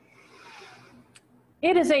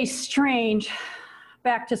It is a strange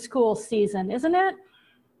back to school season, isn't it?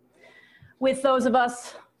 With those of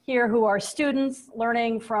us here who are students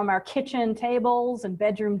learning from our kitchen tables and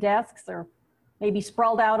bedroom desks, or maybe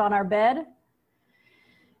sprawled out on our bed.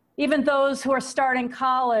 Even those who are starting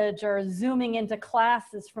college are zooming into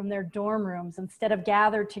classes from their dorm rooms instead of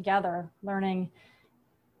gathered together, learning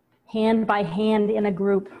hand by hand in a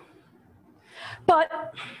group.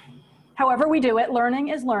 But however we do it, learning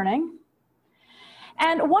is learning.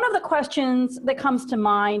 And one of the questions that comes to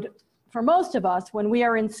mind for most of us when we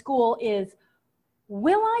are in school is,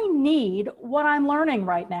 will I need what I'm learning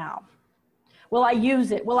right now? Will I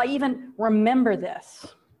use it? Will I even remember this?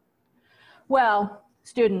 Well,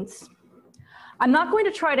 students, I'm not going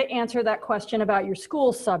to try to answer that question about your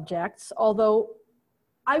school subjects, although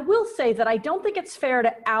I will say that I don't think it's fair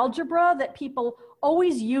to algebra that people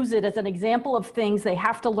always use it as an example of things they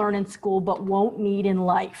have to learn in school but won't need in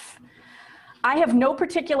life. I have no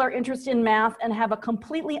particular interest in math and have a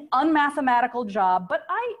completely unmathematical job, but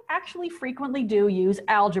I actually frequently do use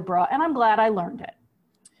algebra, and I'm glad I learned it.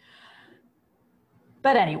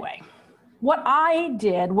 But anyway, what I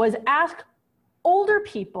did was ask older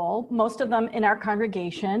people, most of them in our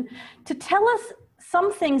congregation, to tell us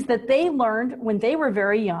some things that they learned when they were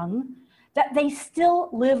very young that they still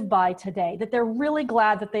live by today, that they're really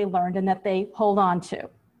glad that they learned and that they hold on to.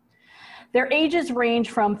 Their ages range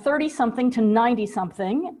from 30-something to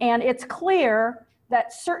 90-something, and it's clear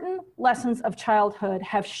that certain lessons of childhood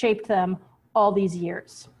have shaped them all these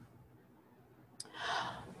years.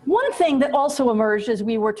 One thing that also emerged as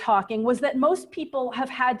we were talking was that most people have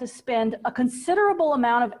had to spend a considerable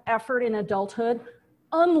amount of effort in adulthood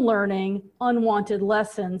unlearning unwanted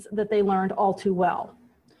lessons that they learned all too well.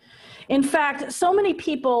 In fact, so many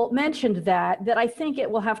people mentioned that I think it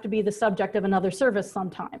will have to be the subject of another service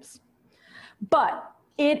sometimes. But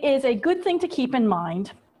it is a good thing to keep in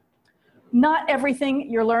mind. Not everything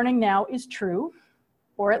you're learning now is true,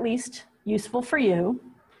 or at least useful for you.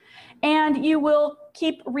 And you will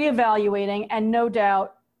keep reevaluating, and no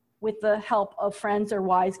doubt with the help of friends or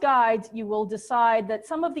wise guides, you will decide that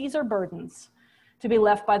some of these are burdens to be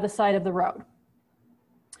left by the side of the road.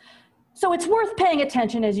 So it's worth paying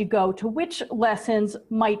attention as you go to which lessons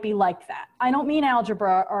might be like that. I don't mean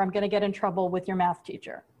algebra, or I'm going to get in trouble with your math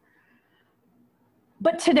teacher.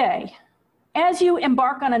 But today, as you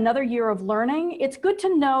embark on another year of learning, it's good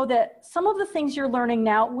to know that some of the things you're learning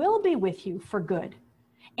now will be with you for good,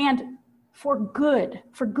 and for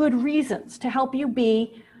good reasons, to help you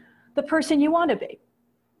be the person you want to be.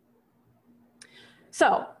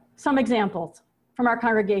 So, some examples from our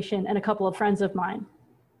congregation and a couple of friends of mine.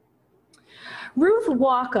 Ruth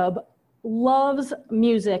Walkup loves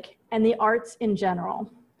music and the arts in general,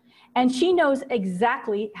 and she knows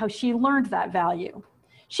exactly how she learned that value.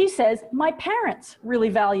 She says, my parents really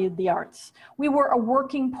valued the arts. We were a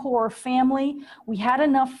working poor family. We had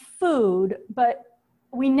enough food, but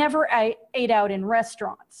we never ate out in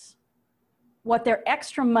restaurants. What their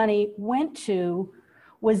extra money went to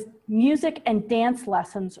was music and dance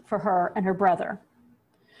lessons for her and her brother.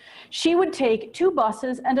 She would take 2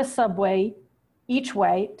 buses and a subway each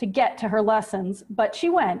way to get to her lessons, but she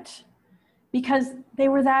went because they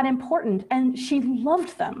were that important and she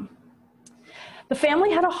loved them. The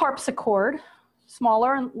family had a harpsichord,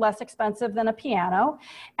 smaller and less expensive than a piano.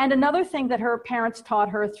 And another thing that her parents taught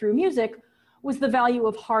her through music was the value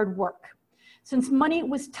of hard work. Since money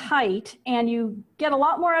was tight and you get a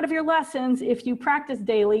lot more out of your lessons if you practice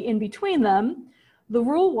daily in between them, the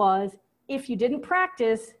rule was if you didn't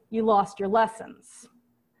practice, you lost your lessons.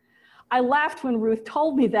 I laughed when Ruth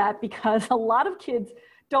told me that because a lot of kids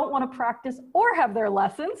don't want to practice or have their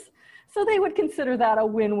lessons, so they would consider that a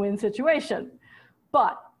win-win situation.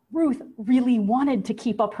 But Ruth really wanted to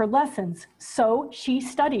keep up her lessons, so she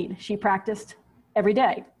studied. She practiced every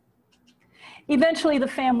day. Eventually, the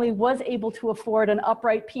family was able to afford an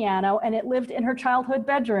upright piano, and it lived in her childhood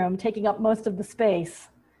bedroom, taking up most of the space.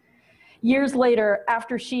 Years later,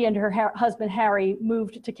 after she and her husband Harry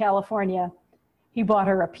moved to California, he bought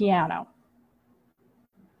her a piano.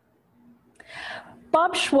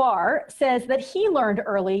 Bob Schwar says that he learned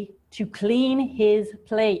early to clean his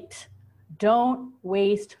plate. Don't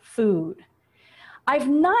waste food. I've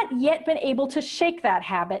not yet been able to shake that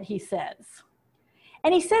habit, he says.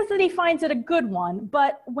 And he says that he finds it a good one,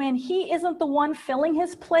 but when he isn't the one filling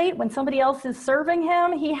his plate, when somebody else is serving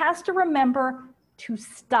him, he has to remember to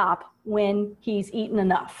stop when he's eaten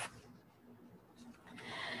enough.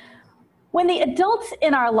 When the adults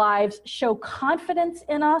in our lives show confidence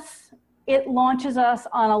in us, it launches us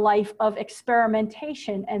on a life of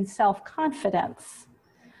experimentation and self-confidence.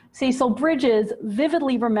 Cecil Bridges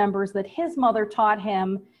vividly remembers that his mother taught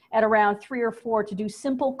him at around 3 or 4 to do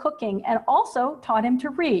simple cooking and also taught him to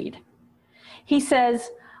read. He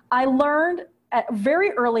says, I learned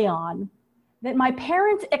very early on that my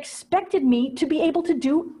parents expected me to be able to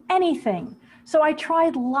do anything. So I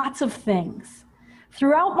tried lots of things.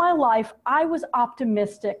 Throughout my life, I was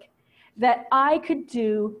optimistic that I could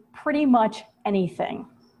do pretty much anything.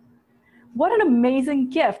 What an amazing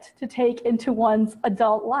gift to take into one's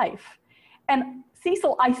adult life. And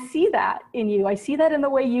Cecil, I see that in you. I see that in the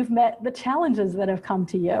way you've met the challenges that have come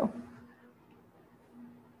to you.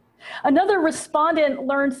 Another respondent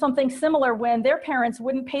learned something similar when their parents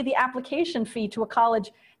wouldn't pay the application fee to a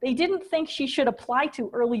college they didn't think she should apply to.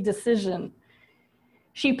 Early decision.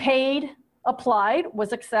 She paid, applied,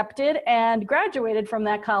 was accepted, and graduated from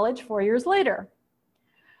that college 4 years later.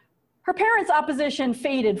 Her parents' opposition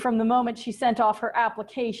faded from the moment she sent off her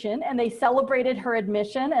application, and they celebrated her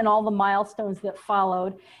admission and all the milestones that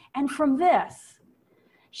followed. And from this,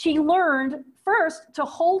 she learned first to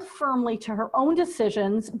hold firmly to her own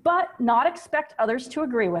decisions, but not expect others to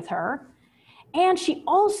agree with her. And she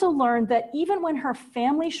also learned that even when her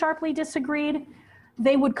family sharply disagreed,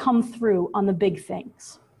 they would come through on the big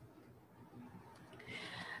things.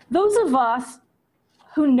 Those of us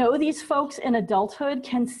who know these folks in adulthood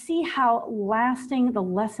can see how lasting the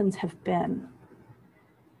lessons have been.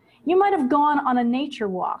 You might have gone on a nature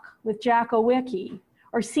walk with Jack Owicki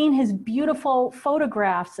or seen his beautiful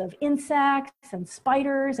photographs of insects and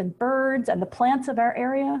spiders and birds and the plants of our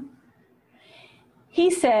area.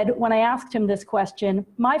 He said, when I asked him this question,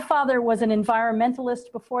 my father was an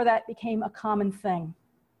environmentalist before that became a common thing.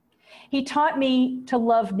 He taught me to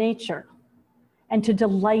love nature and to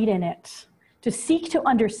delight in it, to seek to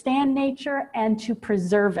understand nature and to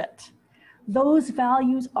preserve it. Those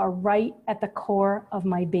values are right at the core of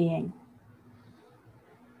my being.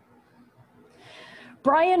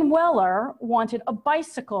 Brian Weller wanted a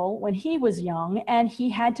bicycle when he was young, and he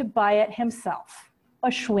had to buy it himself, a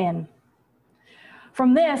Schwinn.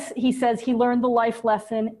 From this, he says he learned the life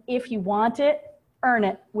lesson, if you want it, earn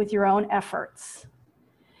it with your own efforts.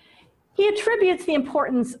 He attributes the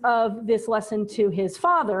importance of this lesson to his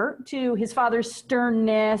father's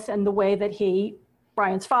sternness and the way that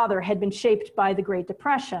Brian's father, had been shaped by the Great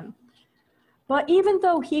Depression. But even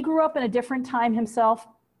though he grew up in a different time himself,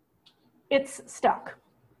 it's stuck.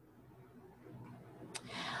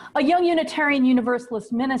 A young Unitarian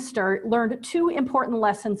Universalist minister learned 2 important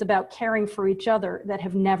lessons about caring for each other that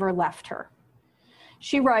have never left her.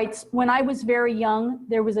 She writes, when I was very young,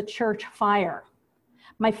 there was a church fire.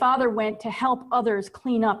 My father went to help others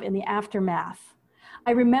clean up in the aftermath.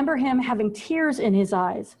 I remember him having tears in his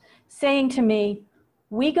eyes, saying to me,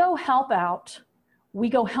 we go help out, we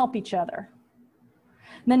go help each other.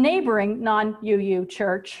 The neighboring non-UU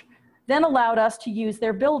church then allowed us to use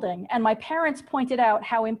their building, and my parents pointed out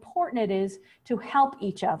how important it is to help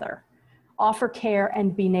each other, offer care,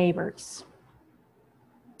 and be neighbors.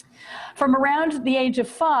 From around the age of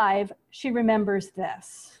 5, she remembers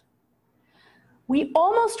this. We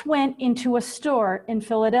almost went into a store in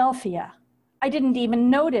Philadelphia. I didn't even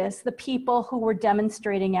notice the people who were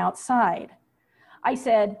demonstrating outside. I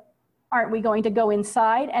said, aren't we going to go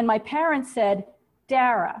inside? And my parents said,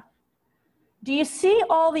 Dara, do you see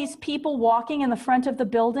all these people walking in the front of the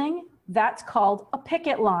building? That's called a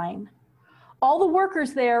picket line. All the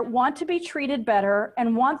workers there want to be treated better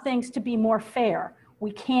and want things to be more fair.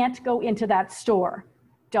 We can't go into that store.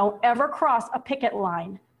 Don't ever cross a picket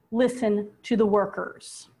line. Listen to the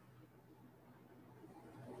workers.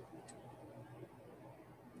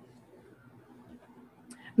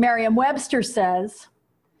 Merriam-Webster says,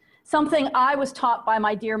 something I was taught by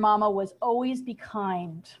my dear mama was always be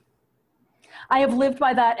kind. I have lived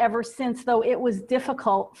by that ever since, though it was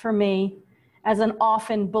difficult for me as an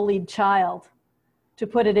often bullied child to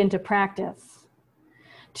put it into practice.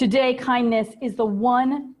 Today, kindness is the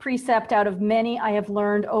one precept out of many I have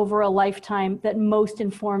learned over a lifetime that most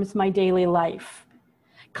informs my daily life.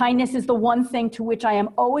 Kindness is the one thing to which I am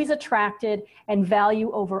always attracted and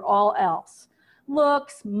value over all else.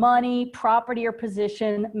 Looks, money, property, or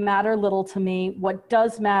position matter little to me. What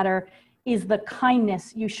does matter is the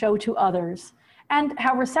kindness you show to others and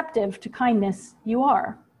how receptive to kindness you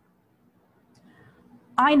are.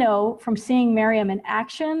 I know from seeing Miriam in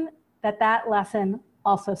action that that lesson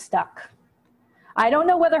also stuck. I don't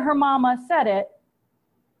know whether her mama said it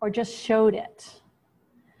or just showed it.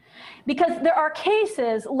 Because there are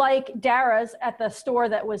cases like Dara's at the store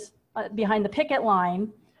that was behind the picket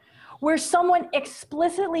line, where someone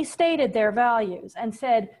explicitly stated their values and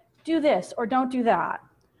said, do this or don't do that.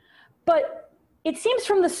 But It seems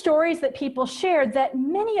from the stories that people shared that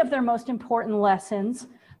many of their most important lessons,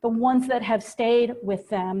 the ones that have stayed with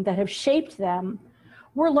them, that have shaped them,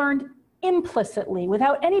 were learned implicitly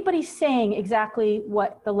without anybody saying exactly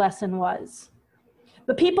what the lesson was.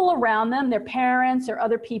 The people around them, their parents or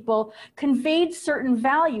other people, conveyed certain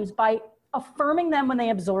values by affirming them when they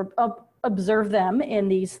observe them in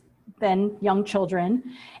these then young children,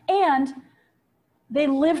 and they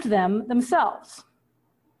lived them themselves.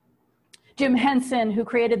 Jim Henson, who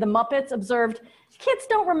created the Muppets, observed, "Kids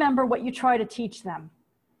don't remember what you try to teach them.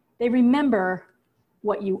 They remember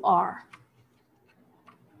what you are."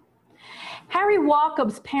 Harry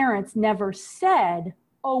Wacob's parents never said,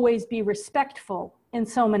 "Always be respectful," in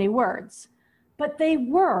so many words, but they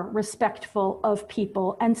were respectful of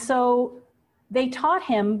people, and so they taught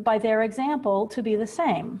him by their example to be the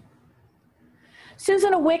same.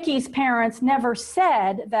 Susan Iwicki's parents never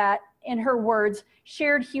said that, in her words,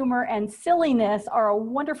 shared humor and silliness are a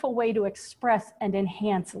wonderful way to express and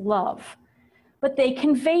enhance love, but they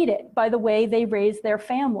conveyed it by the way they raised their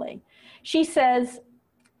family. She says,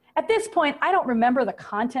 "At this point, I don't remember the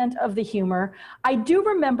content of the humor. I do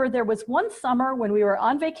remember there was one summer when we were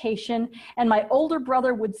on vacation and my older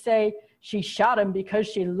brother would say, 'She shot him because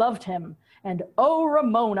she loved him,' and 'Oh,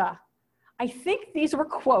 Ramona.' I think these were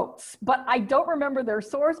quotes, but I don't remember their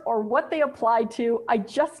source or what they applied to. I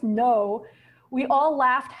just know we all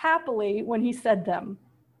laughed happily when he said them.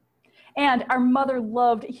 And our mother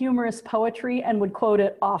loved humorous poetry and would quote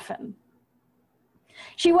it often."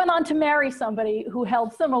 She went on to marry somebody who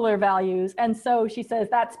held similar values, and so she says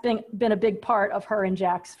that's been a big part of her and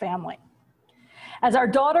Jack's family. As our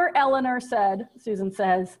daughter Eleanor said, Susan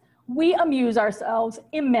says, "We amuse ourselves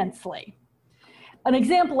immensely." An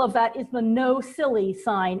example of that is the "No Silly"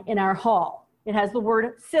 sign in our hall. It has the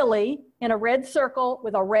word "silly" in a red circle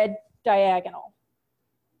with a red diagonal.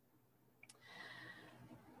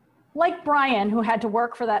 Like Brian, who had to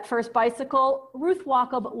work for that first bicycle, Ruth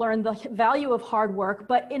Wacob learned the value of hard work,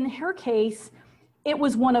 but in her case, it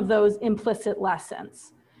was one of those implicit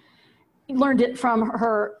lessons. She learned it from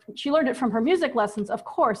her music lessons, of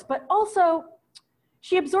course, but also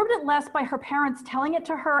she absorbed it less by her parents telling it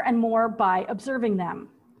to her and more by observing them.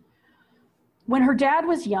 When her dad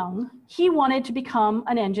was young, he wanted to become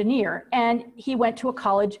an engineer, and he went to a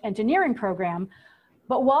college engineering program,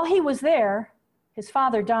 but while he was there, his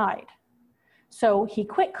father died. So he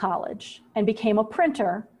quit college and became a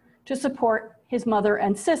printer to support his mother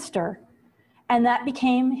and sister. And that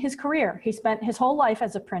became his career. He spent his whole life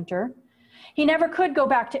as a printer. He never could go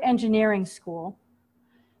back to engineering school.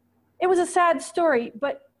 It was a sad story,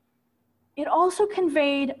 but it also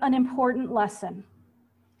conveyed an important lesson.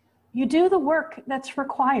 You do the work that's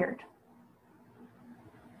required.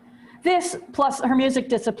 This, plus her music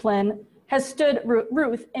discipline, has stood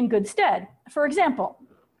Ruth in good stead. For example,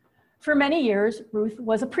 for many years, Ruth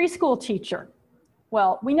was a preschool teacher.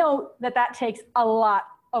 Well, we know that that takes a lot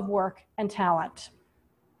of work and talent.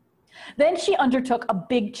 Then she undertook a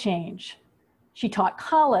big change. She taught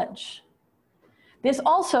college. This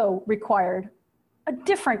also required a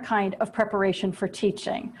different kind of preparation for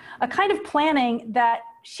teaching, a kind of planning that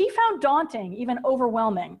she found daunting, even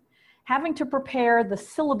overwhelming, having to prepare the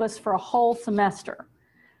syllabus for a whole semester.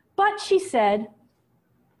 But she said,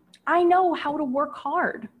 "I know how to work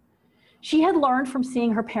hard." She had learned from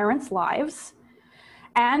seeing her parents' lives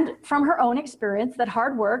and from her own experience that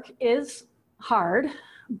hard work is hard,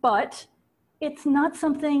 but it's not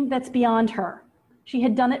something that's beyond her. She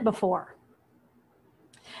had done it before.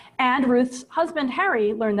 And Ruth's husband,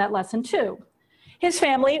 Harry, learned that lesson too. His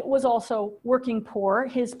family was also working poor.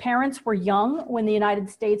 His parents were young when the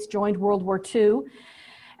United States joined World War II,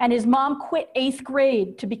 and his mom quit 8th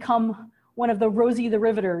grade to become one of the Rosie the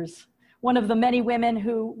Riveters, one of the many women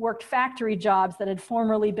who worked factory jobs that had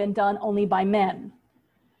formerly been done only by men.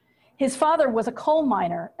 His father was a coal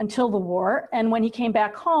miner until the war, and when he came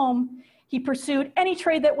back home, he pursued any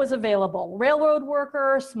trade that was available: railroad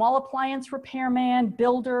worker, small appliance repairman,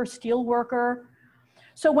 builder, steel worker.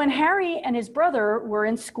 So when Harry and his brother were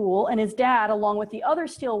in school and his dad, along with the other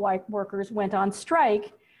steel workers, went on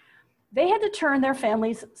strike, they had to turn their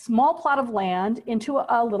family's small plot of land into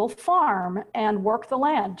a little farm and work the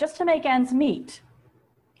land just to make ends meet.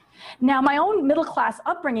 Now, my own middle-class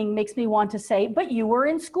upbringing makes me want to say, but you were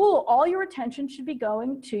in school. All your attention should be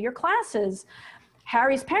going to your classes.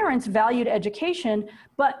 Harry's parents valued education,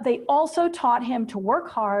 but they also taught him to work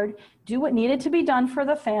hard, do what needed to be done for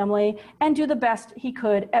the family, and do the best he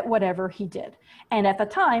could at whatever he did. And at the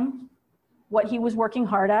time, what he was working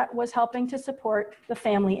hard at was helping to support the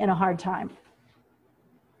family in a hard time.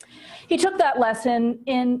 He took that lesson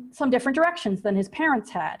in some different directions than his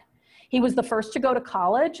parents had. He was the first to go to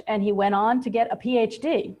college, and he went on to get a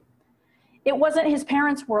PhD. It wasn't his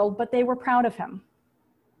parents' world, but they were proud of him.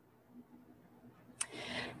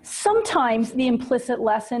 Sometimes the implicit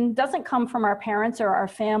lesson doesn't come from our parents or our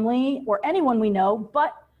family or anyone we know,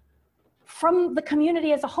 but from the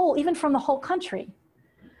community as a whole, even from the whole country.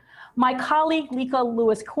 My colleague, Lika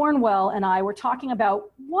Lewis-Cornwell, and I were talking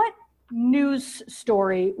about what news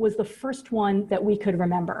story was the first one that we could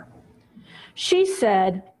remember. She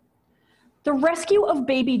said, the rescue of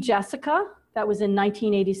baby Jessica, that was in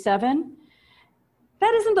 1987,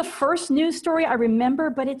 that isn't the first news story I remember,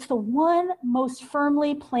 but it's the one most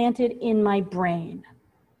firmly planted in my brain.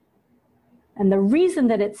 And the reason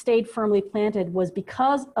that it stayed firmly planted was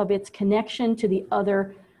because of its connection to the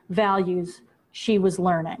other values she was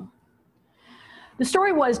learning. The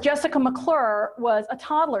story was Jessica McClure was a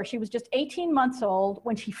toddler. She was just 18 months old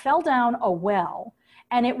when she fell down a well,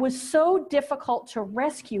 and it was so difficult to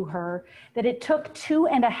rescue her that it took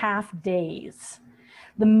 2.5 days.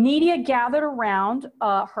 The media gathered around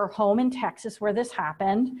her home in Texas where this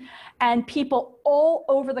happened, and people all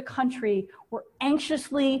over the country were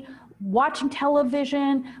anxiously watching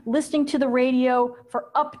television, listening to the radio for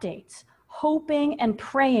updates, hoping and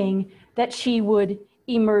praying that she would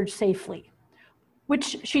emerge safely,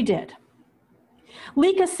 which she did.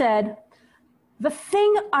 Lika said, the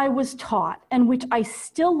thing I was taught and which I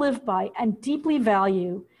still live by and deeply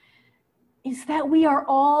value is that we are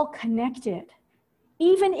all connected,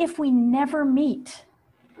 even if we never meet.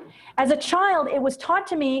 As a child, it was taught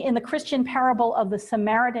to me in the Christian parable of the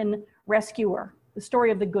Samaritan rescuer, the story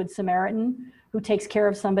of the Good Samaritan who takes care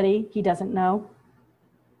of somebody he doesn't know.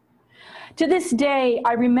 To this day,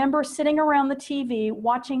 I remember sitting around the TV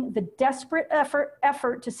watching the desperate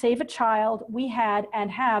effort to save a child we had and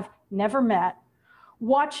have never met,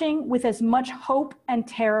 watching with as much hope and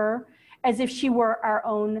terror as if she were our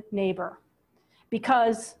own neighbor.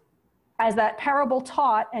 Because, as that parable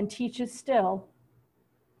taught and teaches still,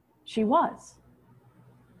 she was.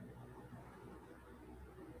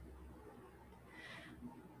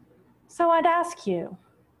 So I'd ask you,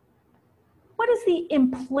 what is the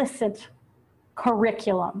implicit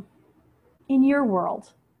curriculum in your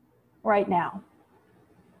world right now?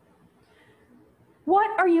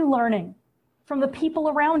 What are you learning from the people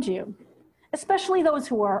around you, especially those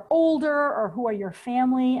who are older or who are your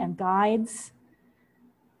family and guides?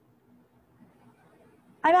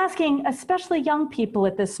 I'm asking especially young people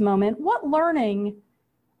at this moment, what learning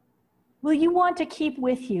will you want to keep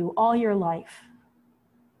with you all your life?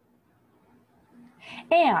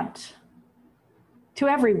 And to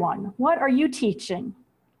everyone, what are you teaching,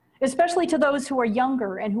 especially to those who are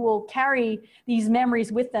younger and who will carry these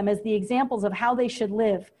memories with them as the examples of how they should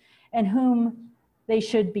live and whom they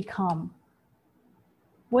should become?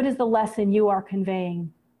 What is the lesson you are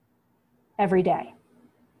conveying every day?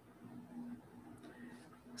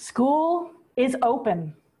 School is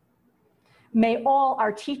open. May all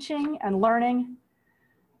our teaching and learning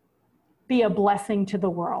be a blessing to the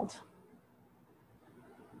world.